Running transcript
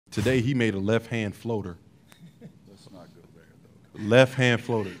Today he made a left-hand floater. Let's not go there, though. Left-hand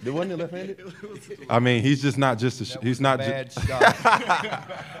floater. Wasn't it left-handed? I mean, he's just not just a. He's not bad just. shot.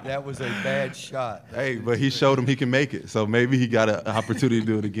 That was a bad shot. Hey, but he showed him he can make it, so maybe he got an opportunity to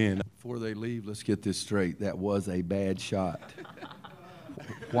do it again. Before they leave, let's get this straight. That was a bad shot.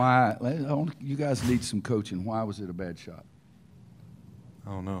 Why? You guys need some coaching. Why was it a bad shot?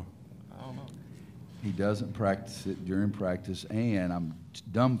 I don't know. He doesn't practice it during practice, and I'm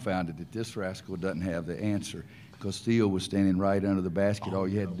dumbfounded that this rascal doesn't have the answer, because Theo was standing right under the basket. All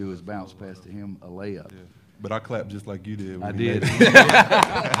you had to do was bounce past to him, a layup. Yeah. But I clapped just like you did. I when he did. made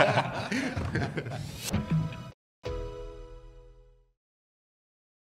it.